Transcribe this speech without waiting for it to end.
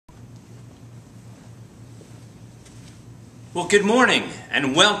Well, good morning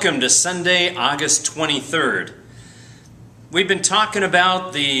and welcome to Sunday, August 23rd. We've been talking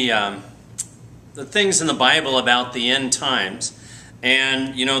about the things in the Bible about the end times.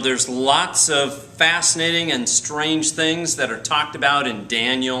 And, there's lots of fascinating and strange things that are talked about in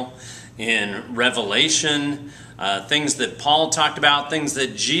Daniel, in Revelation, things that Paul talked about, things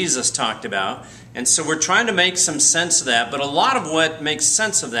that Jesus talked about. And so we're trying to make some sense of that. But a lot of what makes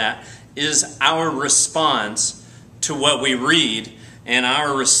sense of that is our response to what we read and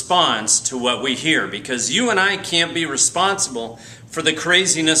our response to what we hear. Because you and I can't be responsible for the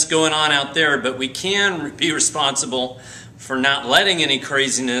craziness going on out there, but we can be responsible for not letting any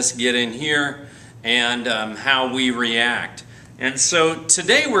craziness get in here and how we react. And so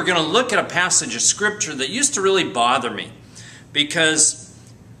today we're going to look at a passage of Scripture that used to really bother me. Because,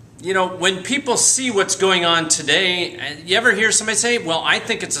 when people see what's going on today, you ever hear somebody say, well, I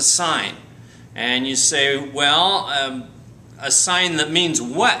think it's a sign. And you say, well, a sign that means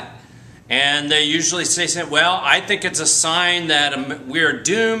what? And they usually say, well, I think it's a sign that we're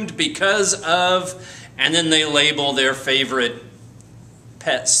doomed because of, and then they label their favorite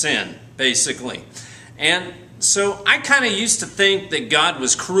pet sin, basically. And so I kind of used to think that God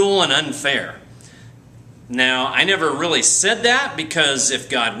was cruel and unfair. Now, I never really said that because if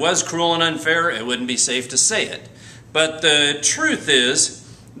God was cruel and unfair, it wouldn't be safe to say it. But the truth is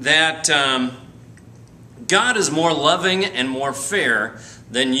that God is more loving and more fair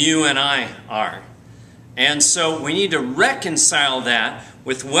than you and I are. And so we need to reconcile that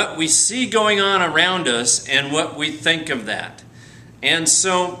with what we see going on around us and what we think of that. And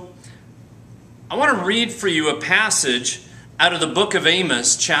so I want to read for you a passage out of the book of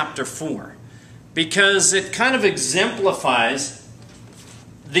Amos, chapter 4, because it kind of exemplifies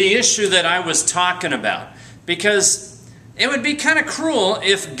the issue that I was talking about. Because it would be kind of cruel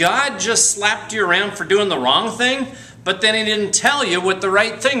if God just slapped you around for doing the wrong thing, but then He didn't tell you what the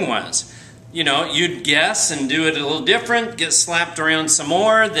right thing was. You'd guess and do it a little different, get slapped around some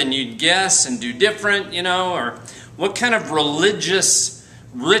more, then you'd guess and do different, or what kind of religious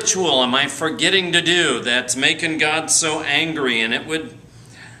ritual am I forgetting to do that's making God so angry? And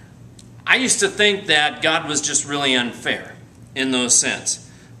I used to think that God was just really unfair in those sense.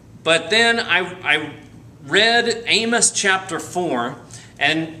 But then I read Amos chapter 4,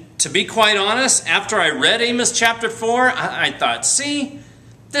 and to be quite honest, after I read Amos chapter 4, I thought, see,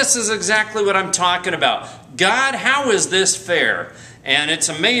 this is exactly what I'm talking about. God, how is this fair? And it's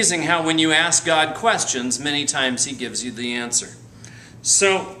amazing how when you ask God questions, many times He gives you the answer.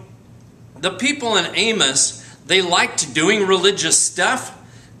 So, the people in Amos, they liked doing religious stuff.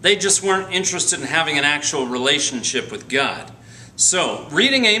 They just weren't interested in having an actual relationship with God. So,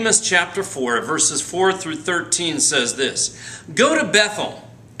 reading Amos chapter 4, verses 4 through 13 says this: Go to Bethel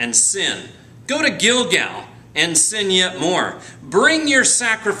and sin. Go to Gilgal and sin yet more. Bring your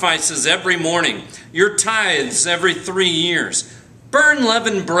sacrifices every morning, your tithes every 3 years. Burn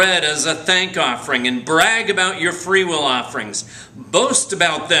leavened bread as a thank offering and brag about your freewill offerings. Boast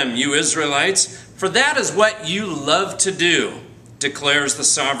about them, you Israelites, for that is what you love to do, declares the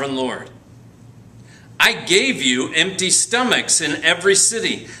sovereign Lord. I gave you empty stomachs in every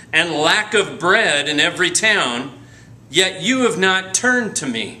city and lack of bread in every town, yet you have not turned to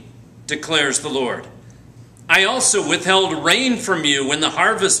me, declares the Lord. I also withheld rain from you when the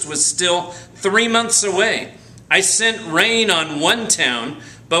harvest was still 3 months away. I sent rain on one town,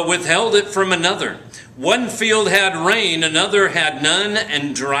 but withheld it from another. One field had rain, another had none,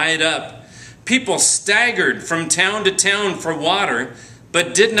 and dried up. People staggered from town to town for water,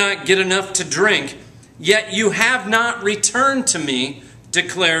 but did not get enough to drink. Yet you have not returned to me,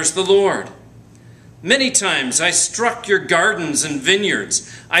 declares the Lord. Many times I struck your gardens and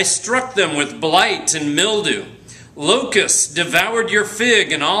vineyards. I struck them with blight and mildew. Locusts devoured your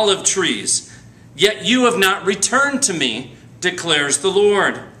fig and olive trees. Yet you have not returned to me, declares the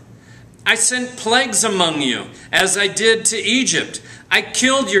Lord. I sent plagues among you, as I did to Egypt. I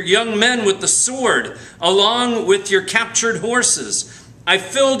killed your young men with the sword, along with your captured horses. I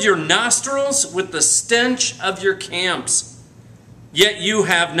filled your nostrils with the stench of your camps. Yet you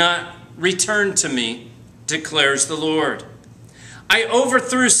have not returned to me, declares the Lord. I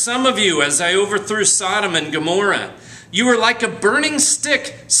overthrew some of you as I overthrew Sodom and Gomorrah. You were like a burning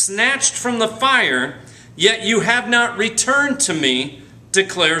stick snatched from the fire, yet you have not returned to me,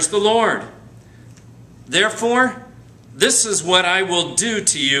 declares the Lord. Therefore, this is what I will do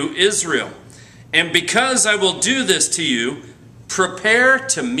to you, Israel. And because I will do this to you, prepare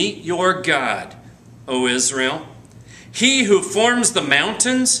to meet your God, O Israel. He who forms the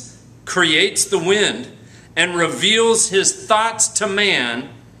mountains, creates the wind, and reveals His thoughts to man,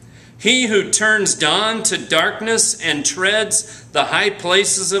 He who turns dawn to darkness and treads the high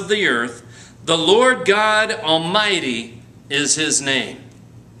places of the earth, the Lord God Almighty is his name.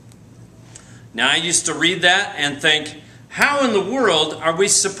 Now, I used to read that and think, how in the world are we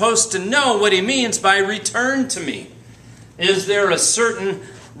supposed to know what he means by return to me? Is there a certain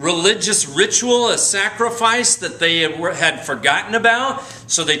religious ritual, a sacrifice that they had forgotten about?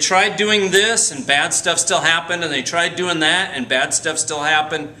 So they tried doing this and bad stuff still happened, and they tried doing that and bad stuff still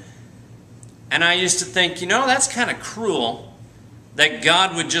happened. And I used to think, that's kind of cruel that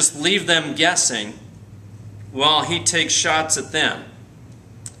God would just leave them guessing while he takes shots at them.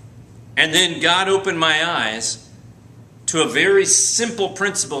 And then God opened my eyes to a very simple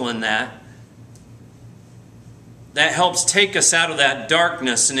principle in that helps take us out of that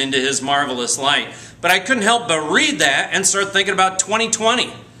darkness and into his marvelous light. But I couldn't help but read that and start thinking about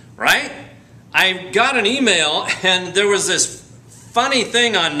 2020, right? I got an email and there was this funny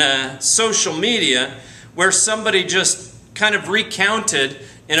thing on social media where somebody just kind of recounted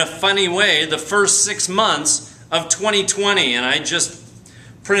in a funny way the first 6 months of 2020, and I just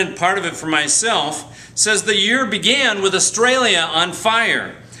printed part of it for myself. It says the year began with Australia on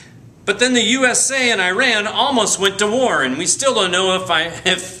fire, but then the USA and Iran almost went to war, and we still don't know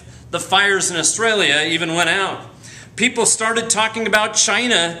if the fires in Australia even went out. People started talking about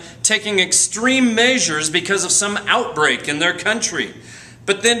China taking extreme measures because of some outbreak in their country.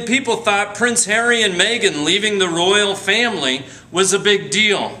 But then people thought Prince Harry and Meghan leaving the royal family was a big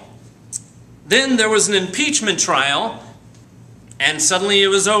deal. Then there was an impeachment trial, and suddenly it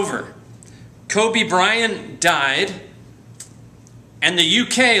was over. Kobe Bryant died, and the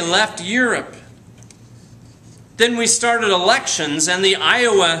UK left Europe. Then we started elections, and the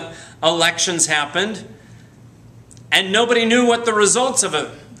Iowa elections happened, and nobody knew what the results of it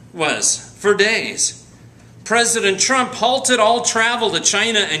was for days. President Trump halted all travel to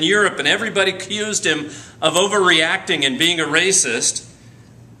China and Europe, and everybody accused him of overreacting and being a racist.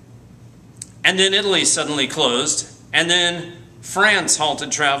 And then Italy suddenly closed, and then France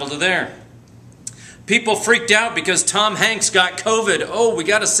halted travel to there. People freaked out because Tom Hanks got COVID. Oh, we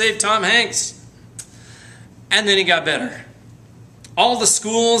got to save Tom Hanks. And then he got better. All the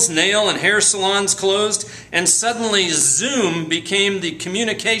schools, nail and hair salons closed, and suddenly Zoom became the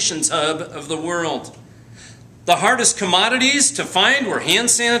communications hub of the world. The hardest commodities to find were hand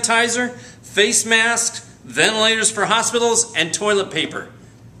sanitizer, face masks, ventilators for hospitals, and toilet paper.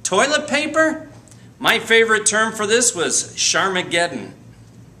 Toilet paper? My favorite term for this was Sharmageddon.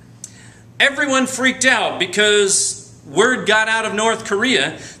 Everyone freaked out because word got out of North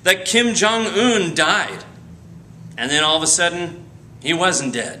Korea that Kim Jong-un died. And then all of a sudden, he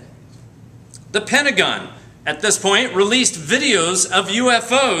wasn't dead. The Pentagon, at this point, released videos of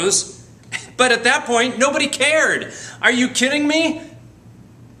UFOs, but at that point, nobody cared. Are you kidding me?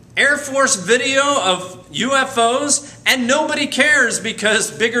 Air Force video of UFOs, and nobody cares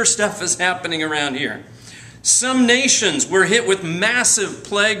because bigger stuff is happening around here. Some nations were hit with massive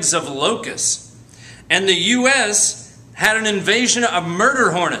plagues of locusts, and the U.S. had an invasion of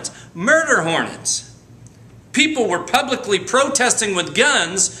murder hornets. Murder hornets. People were publicly protesting with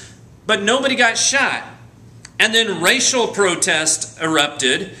guns, but nobody got shot. And then racial protest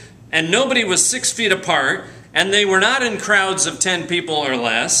erupted, and nobody was 6 feet apart, and they were not in crowds of 10 people or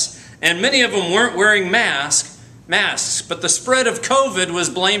less, and many of them weren't wearing masks, but the spread of COVID was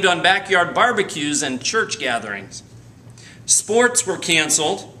blamed on backyard barbecues and church gatherings. Sports were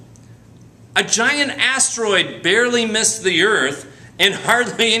canceled. A giant asteroid barely missed the Earth, and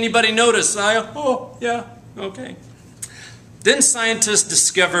hardly anybody noticed. Oh, yeah, okay. Then scientists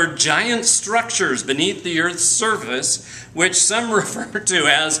discovered giant structures beneath the Earth's surface, which some refer to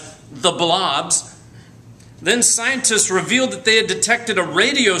as the blobs. Then scientists revealed that they had detected a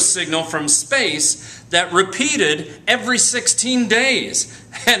radio signal from space that repeated every 16 days.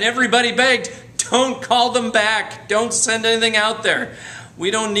 And everybody begged, don't call them back. Don't send anything out there.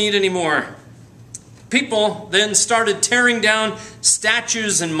 We don't need any more. People then started tearing down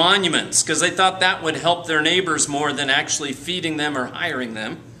statues and monuments because they thought that would help their neighbors more than actually feeding them or hiring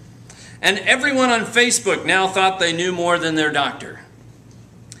them. And everyone on Facebook now thought they knew more than their doctor.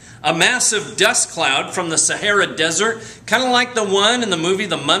 A massive dust cloud from the Sahara Desert, kind of like the one in the movie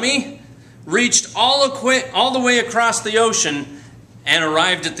The Mummy, reached all the way across the ocean and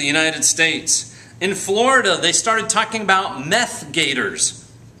arrived at the United States. In Florida, they started talking about meth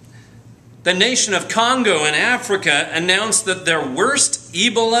gators. The nation of Congo in Africa announced that their worst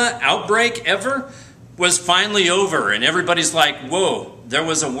Ebola outbreak ever was finally over. And everybody's like, whoa, there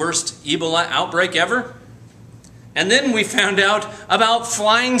was a worst Ebola outbreak ever? And then we found out about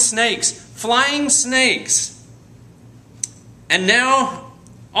flying snakes. Flying snakes. And now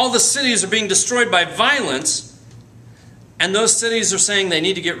All the cities are being destroyed by violence, and those cities are saying they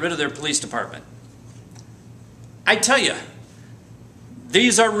need to get rid of their police department. I tell you,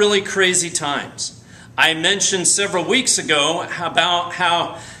 these are really crazy times. I mentioned several weeks ago about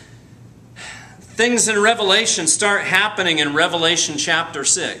how things in Revelation start happening in Revelation chapter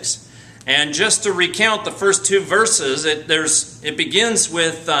 6. And just to recount the first two verses, it begins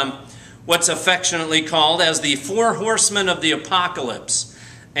with what's affectionately called as the four horsemen of the apocalypse.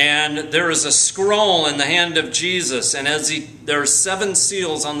 And there is a scroll in the hand of Jesus, and there are 7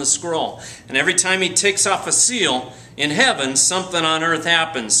 seals on the scroll. And every time he takes off a seal in heaven, something on earth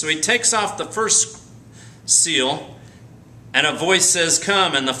happens. So he takes off the first seal, and a voice says,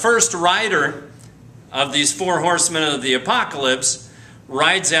 "Come." And the first rider of these 4 horsemen of the apocalypse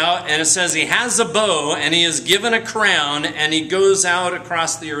rides out, and it says he has a bow, and he is given a crown, and he goes out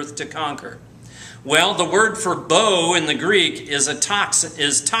across the earth to conquer. Well, the word for bow in the Greek is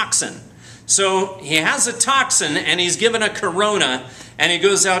toxin. So he has a toxin, and he's given a corona, and he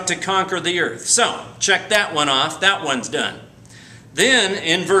goes out to conquer the earth. So, check that one off. That one's done. Then,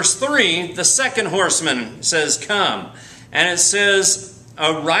 in verse 3, the second horseman says, "Come." And it says,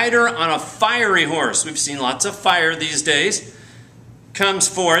 a rider on a fiery horse. We've seen lots of fire these days. Comes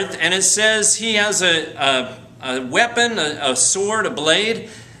forth, and it says he has a weapon, a sword, a blade,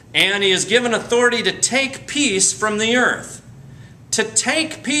 and he is given authority to take peace from the earth. To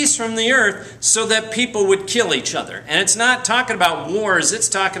take peace from the earth so that people would kill each other. And it's not talking about wars, it's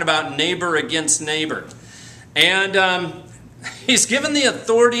talking about neighbor against neighbor. And he's given the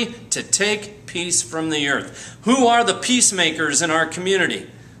authority to take peace from the earth. Who are the peacemakers in our community?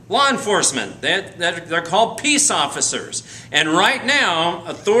 Law enforcement. They're called peace officers. And right now,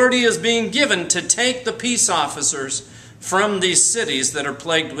 authority is being given to take the peace officers from these cities that are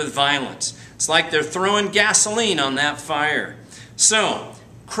plagued with violence. It's like they're throwing gasoline on that fire. So,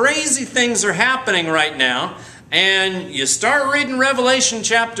 crazy things are happening right now. And you start reading Revelation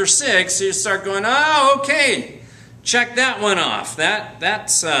chapter 6, you start going, oh, okay, check that one off.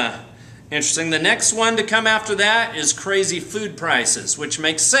 That's interesting. The next one to come after that is crazy food prices, which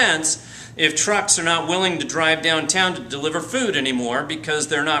makes sense if trucks are not willing to drive downtown to deliver food anymore because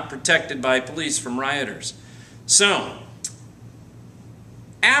they're not protected by police from rioters. So,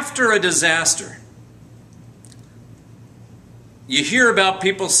 after a disaster, you hear about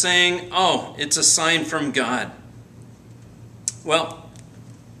people saying, oh, it's a sign from God. Well,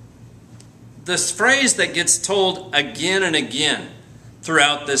 this phrase that gets told again and again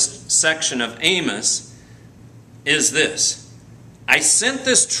throughout this section of Amos is this: I sent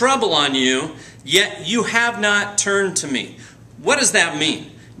this trouble on you, yet you have not turned to me. What does that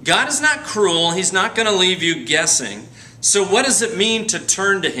mean? God is not cruel. He's not going to leave you guessing. So what does it mean to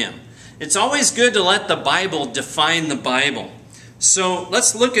turn to Him? It's always good to let the Bible define the Bible. So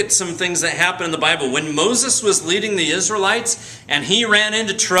let's look at some things that happen in the Bible. When Moses was leading the Israelites and he ran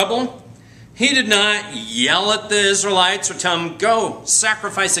into trouble, he did not yell at the Israelites or tell them, go,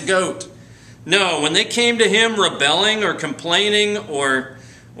 sacrifice a goat. No, when they came to him rebelling or complaining or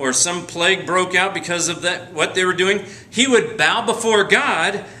some plague broke out because of that, what they were doing, he would bow before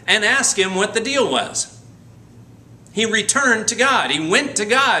God and ask Him what the deal was. He returned to God. He went to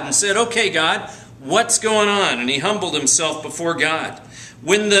God and said, okay, God, what's going on? And he humbled himself before God.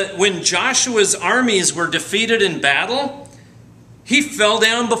 When Joshua's armies were defeated in battle, he fell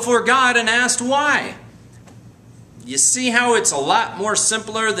down before God and asked why. You see how it's a lot more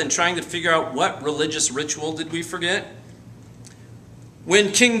simpler than trying to figure out what religious ritual did we forget?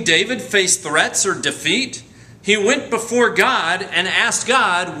 When King David faced threats or defeat, he went before God and asked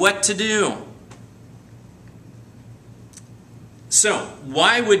God what to do. So,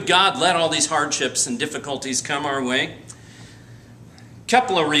 why would God let all these hardships and difficulties come our way?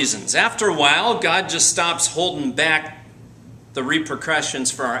 Couple of reasons. After a while, God just stops holding back the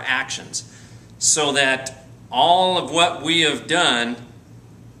repercussions for our actions, so that all of what we have done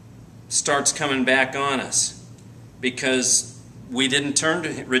starts coming back on us because we didn't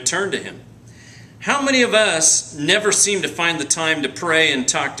return to Him. How many of us never seem to find the time to pray and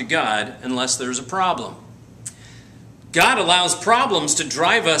talk to God unless there's a problem? God allows problems to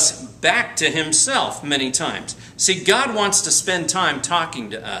drive us back to Himself many times. See, God wants to spend time talking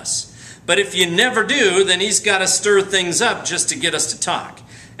to us. But if you never do, then He's got to stir things up just to get us to talk.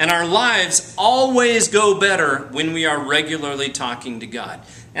 And our lives always go better when we are regularly talking to God.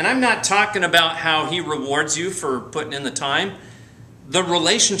 And I'm not talking about how He rewards you for putting in the time. The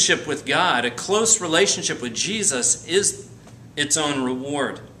relationship with God, a close relationship with Jesus, is its own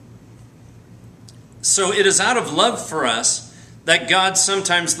reward. So it is out of love for us that God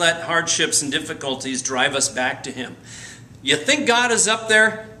sometimes let hardships and difficulties drive us back to Him. You think God is up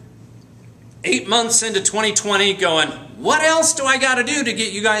there 8 months into 2020 going, what else do I got to do to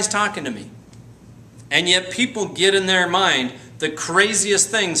get you guys talking to me? And yet people get in their mind the craziest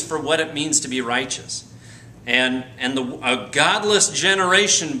things for what it means to be righteous. And a godless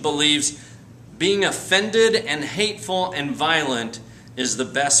generation believes being offended and hateful and violent is the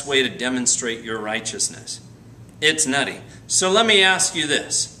best way to demonstrate your righteousness. It's nutty. So let me ask you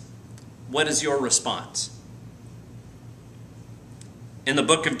this. What is your response? In the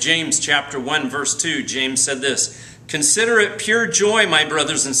book of James, chapter 1, verse 2, James said this, "Consider it pure joy, my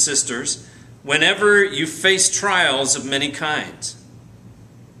brothers and sisters, whenever you face trials of many kinds."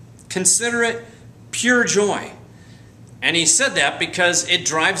 Consider it pure joy. And he said that because it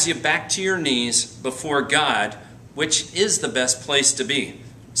drives you back to your knees before God, which is the best place to be.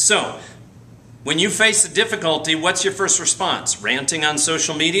 So, when you face a difficulty, what's your first response? Ranting on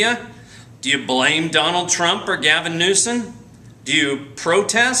social media? Do you blame Donald Trump or Gavin Newsom? Do you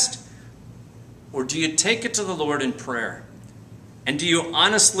protest? Or do you take it to the Lord in prayer? And do you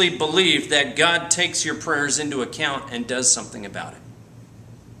honestly believe that God takes your prayers into account and does something about it?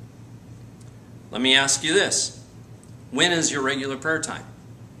 Let me ask you this. When is your regular prayer time?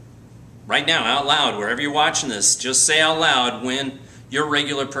 Right now, out loud, wherever you're watching this, just say out loud when your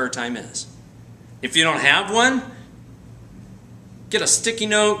regular prayer time is. If you don't have one, get a sticky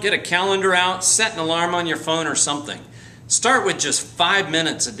note, get a calendar out, set an alarm on your phone or something. Start with just 5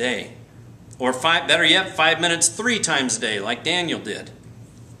 minutes a day. Or better yet, 5 minutes 3 times a day, like Daniel did.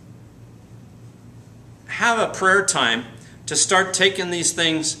 Have a prayer time to start taking these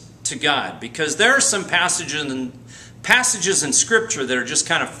things to God, because there are some passages in Scripture that are just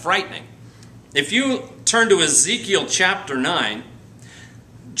kind of frightening. If you turn to Ezekiel chapter 9,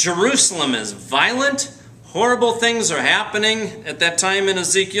 Jerusalem is violent. Horrible things are happening at that time in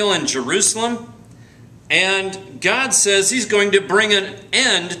Ezekiel in Jerusalem. And God says He's going to bring an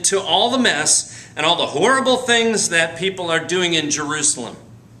end to all the mess and all the horrible things that people are doing in Jerusalem.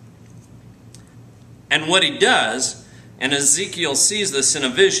 And what He does, and Ezekiel sees this in a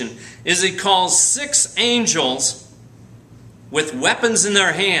vision, is He calls 6 angels with weapons in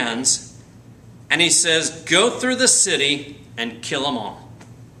their hands, and He says, go through the city and kill them all.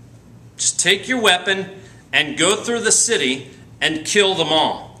 Just take your weapon and go through the city and kill them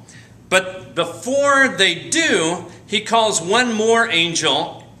all. But before they do, He calls one more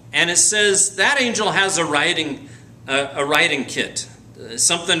angel, and it says that angel has a writing kit,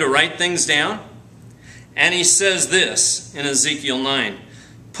 something to write things down. And he says this in Ezekiel 9,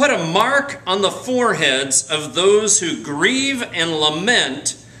 "Put a mark on the foreheads of those who grieve and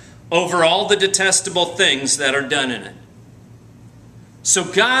lament over all the detestable things that are done in it." So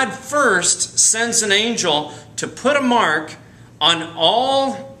God first sends an angel to put a mark on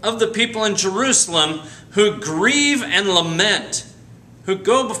all of the people in Jerusalem who grieve and lament, who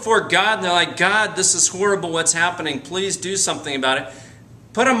go before God and they're like, God, this is horrible what's happening. Please do something about it.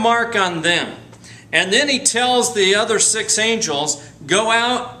 Put a mark on them. And then He tells the other 6 angels, go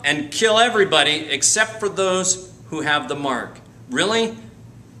out and kill everybody except for those who have the mark. Really?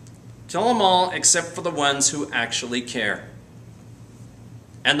 Kill them all except for the ones who actually care.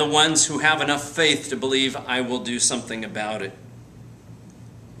 And the ones who have enough faith to believe I will do something about it.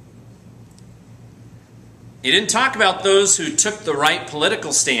 He didn't talk about those who took the right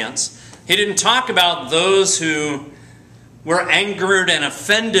political stance. He didn't talk about those who were angered and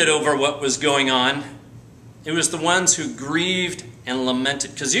offended over what was going on. It was the ones who grieved and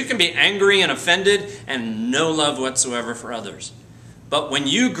lamented. Because you can be angry and offended and no love whatsoever for others. But when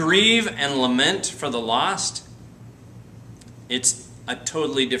you grieve and lament for the lost, it's a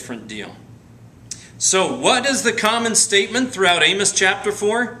totally different deal. So what is the common statement throughout Amos chapter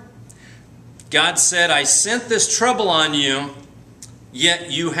 4? God said, I sent this trouble on you,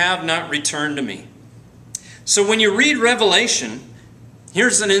 yet you have not returned to me. So when you read Revelation,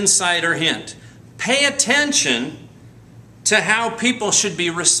 here's an insider hint. Pay attention to how people should be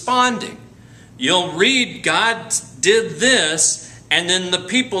responding. You'll read God did this, and then the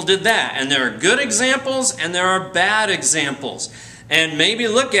people did that. And there are good examples, and there are bad examples. And maybe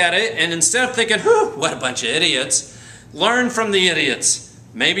look at it, and instead of thinking, whew, what a bunch of idiots, learn from the idiots.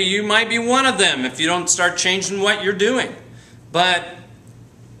 Maybe you might be one of them if you don't start changing what you're doing. But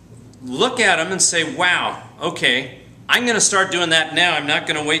look at them and say, wow, okay, I'm going to start doing that now. I'm not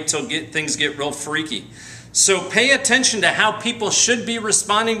going to wait till things get real freaky. So pay attention to how people should be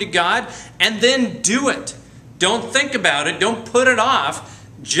responding to God, and then do it. Don't think about it. Don't put it off.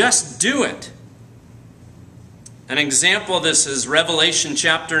 Just do it. An example of this is Revelation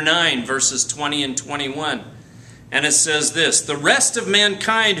chapter 9, verses 20 and 21. And it says this, the rest of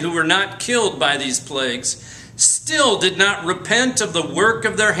mankind who were not killed by these plagues still did not repent of the work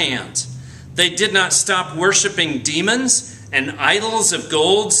of their hands. They did not stop worshiping demons and idols of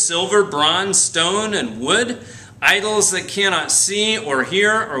gold, silver, bronze, stone, and wood, idols that cannot see or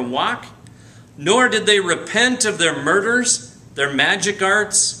hear or walk. Nor did they repent of their murders, their magic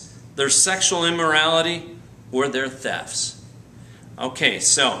arts, their sexual immorality, or their thefts. Okay,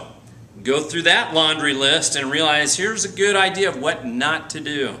 so go through that laundry list and realize here's a good idea of what not to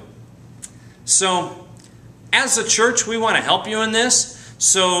do. So, as a church, we want to help you in this.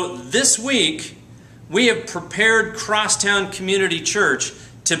 So this week, we have prepared Crosstown Community Church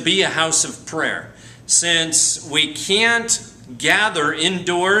to be a house of prayer. Since we can't gather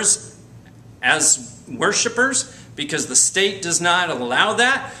indoors as worshipers, because the state does not allow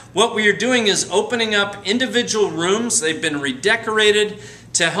that, what we are doing is opening up individual rooms. They've been redecorated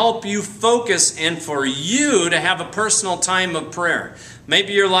to help you focus and for you to have a personal time of prayer.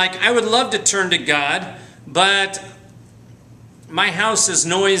 Maybe you're like, I would love to turn to God, but my house is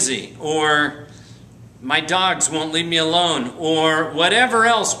noisy, or my dogs won't leave me alone, or whatever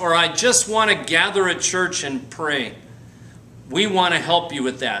else, or I just want to gather at church and pray. We want to help you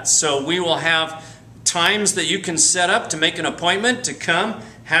with that. So we will have times that you can set up to make an appointment to come,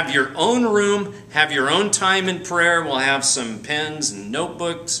 have your own room, have your own time in prayer. We'll have some pens and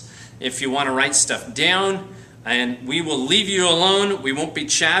notebooks if you want to write stuff down, and we will leave you alone. We won't be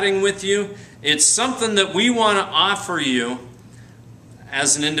chatting with you. It's something that we want to offer you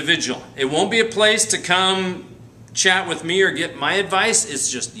as an individual. It won't be a place to come chat with me or get my advice.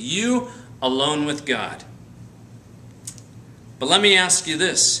 It's just you alone with God. But let me ask you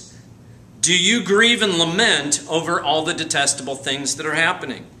this. Do you grieve and lament over all the detestable things that are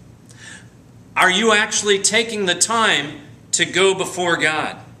happening? Are you actually taking the time to go before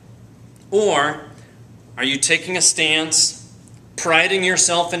God? Or are you taking a stance, priding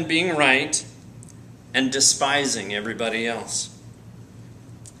yourself in being right, and despising everybody else?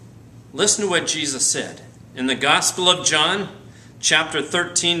 Listen to what Jesus said. In the Gospel of John, chapter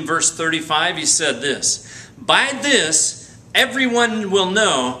 13, verse 35, he said this, "By this, everyone will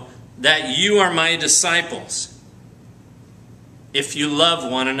know that you are my disciples, if you love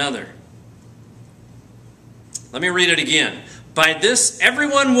one another." Let me read it again. "By this,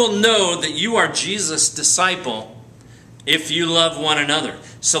 everyone will know that you are Jesus' disciple, if you love one another."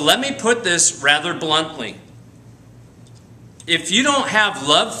 So let me put this rather bluntly. If you don't have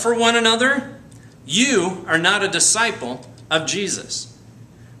love for one another, you are not a disciple of Jesus.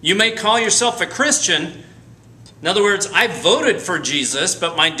 You may call yourself a Christian. In other words, I voted for Jesus,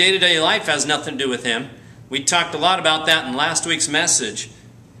 but my day-to-day life has nothing to do with him. We talked a lot about that in last week's message.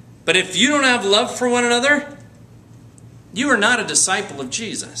 But if you don't have love for one another, you are not a disciple of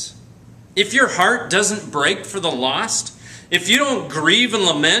Jesus. If your heart doesn't break for the lost, if you don't grieve and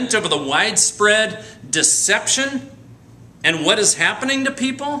lament over the widespread deception and what is happening to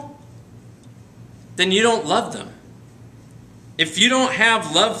people, then you don't love them. If you don't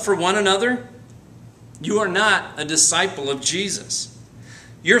have love for one another, you are not a disciple of Jesus.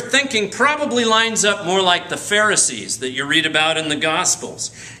 Your thinking probably lines up more like the Pharisees that you read about in the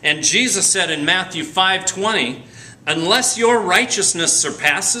Gospels. And Jesus said in Matthew 5:20, "Unless your righteousness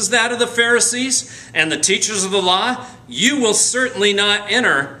surpasses that of the Pharisees and the teachers of the law, you will certainly not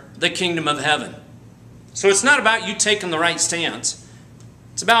enter the kingdom of heaven." So it's not about you taking the right stance.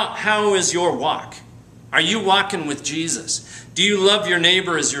 It's about how is your walk. Are you walking with Jesus? Do you love your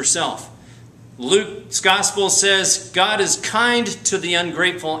neighbor as yourself? Luke's gospel says God is kind to the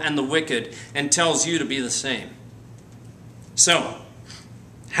ungrateful and the wicked and tells you to be the same. So,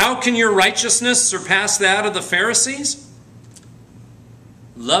 how can your righteousness surpass that of the Pharisees?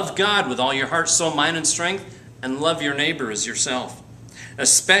 Love God with all your heart, soul, mind, and strength, and love your neighbor as yourself,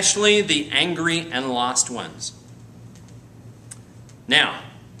 especially the angry and lost ones. Now,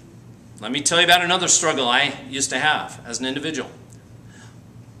 let me tell you about another struggle I used to have as an individual.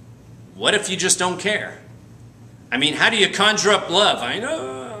 What if you just don't care? I mean, how do you conjure up love? I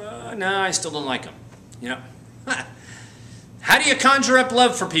know, no, I still don't like them. You know, how do you conjure up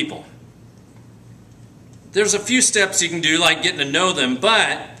love for people? There's a few steps you can do, like getting to know them,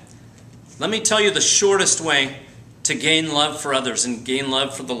 but let me tell you the shortest way to gain love for others and gain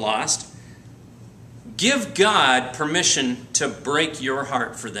love for the lost. Give God permission to break your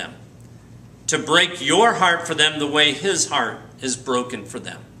heart for them. To break your heart for them the way His heart is broken for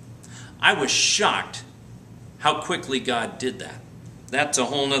them. I was shocked how quickly God did that. That's a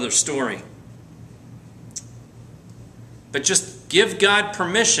whole nother story. But just give God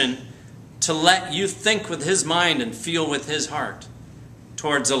permission to let you think with His mind and feel with His heart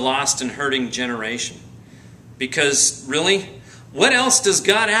towards a lost and hurting generation. Because really, what else does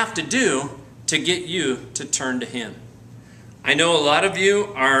God have to do to get you to turn to Him. I know a lot of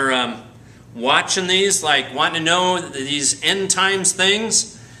you are watching these, like wanting to know these end times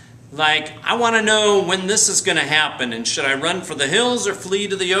things. Like, I want to know when this is going to happen, and should I run for the hills or flee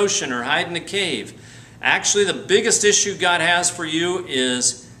to the ocean or hide in a cave? Actually, the biggest issue God has for you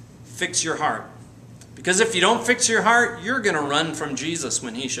is fix your heart. Because if you don't fix your heart, you're going to run from Jesus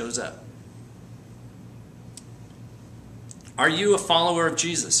when He shows up. Are you a follower of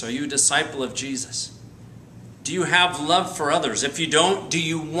Jesus? Are you a disciple of Jesus? Do you have love for others? If you don't, do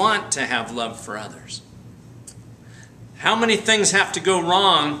you want to have love for others? How many things have to go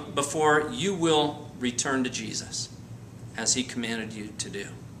wrong before you will return to Jesus as He commanded you to do?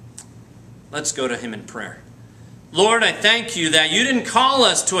 Let's go to Him in prayer. Lord, I thank You that You didn't call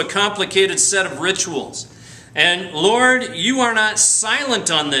us to a complicated set of rituals. And Lord, You are not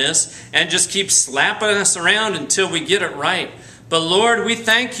silent on this and just keep slapping us around until we get it right. But Lord, we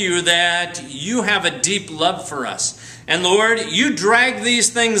thank You that You have a deep love for us. And Lord, You drag these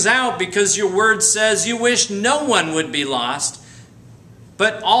things out because Your word says You wish no one would be lost,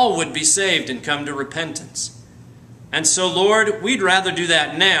 but all would be saved and come to repentance. And so, Lord, we'd rather do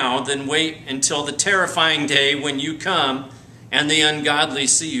that now than wait until the terrifying day when You come and the ungodly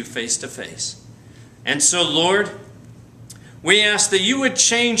see You face to face. And so, Lord, we ask that You would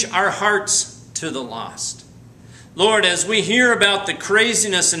change our hearts to the lost. Lord, as we hear about the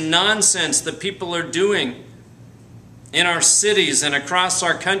craziness and nonsense that people are doing in our cities and across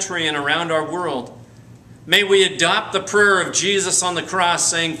our country and around our world, may we adopt the prayer of Jesus on the cross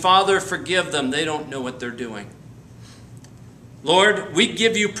saying, Father, forgive them. They don't know what they're doing. Lord, we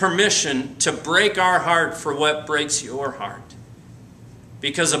give You permission to break our heart for what breaks Your heart.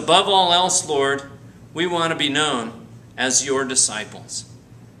 Because above all else, Lord, we want to be known as Your disciples.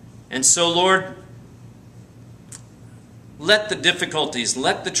 And so, Lord, let the difficulties,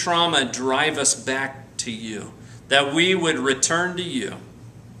 let the trauma drive us back to You, that we would return to You,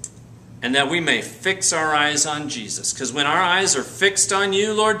 and that we may fix our eyes on Jesus. Because when our eyes are fixed on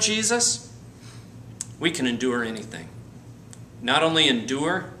You, Lord Jesus, we can endure anything. Not only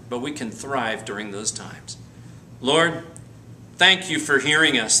endure, but we can thrive during those times. Lord, thank You for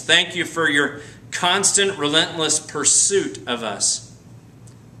hearing us. Thank You for Your constant, relentless pursuit of us,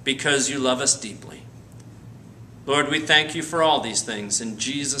 because You love us deeply. Lord, we thank You for all these things. In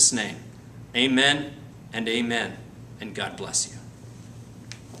Jesus' name, amen and amen. And God bless you.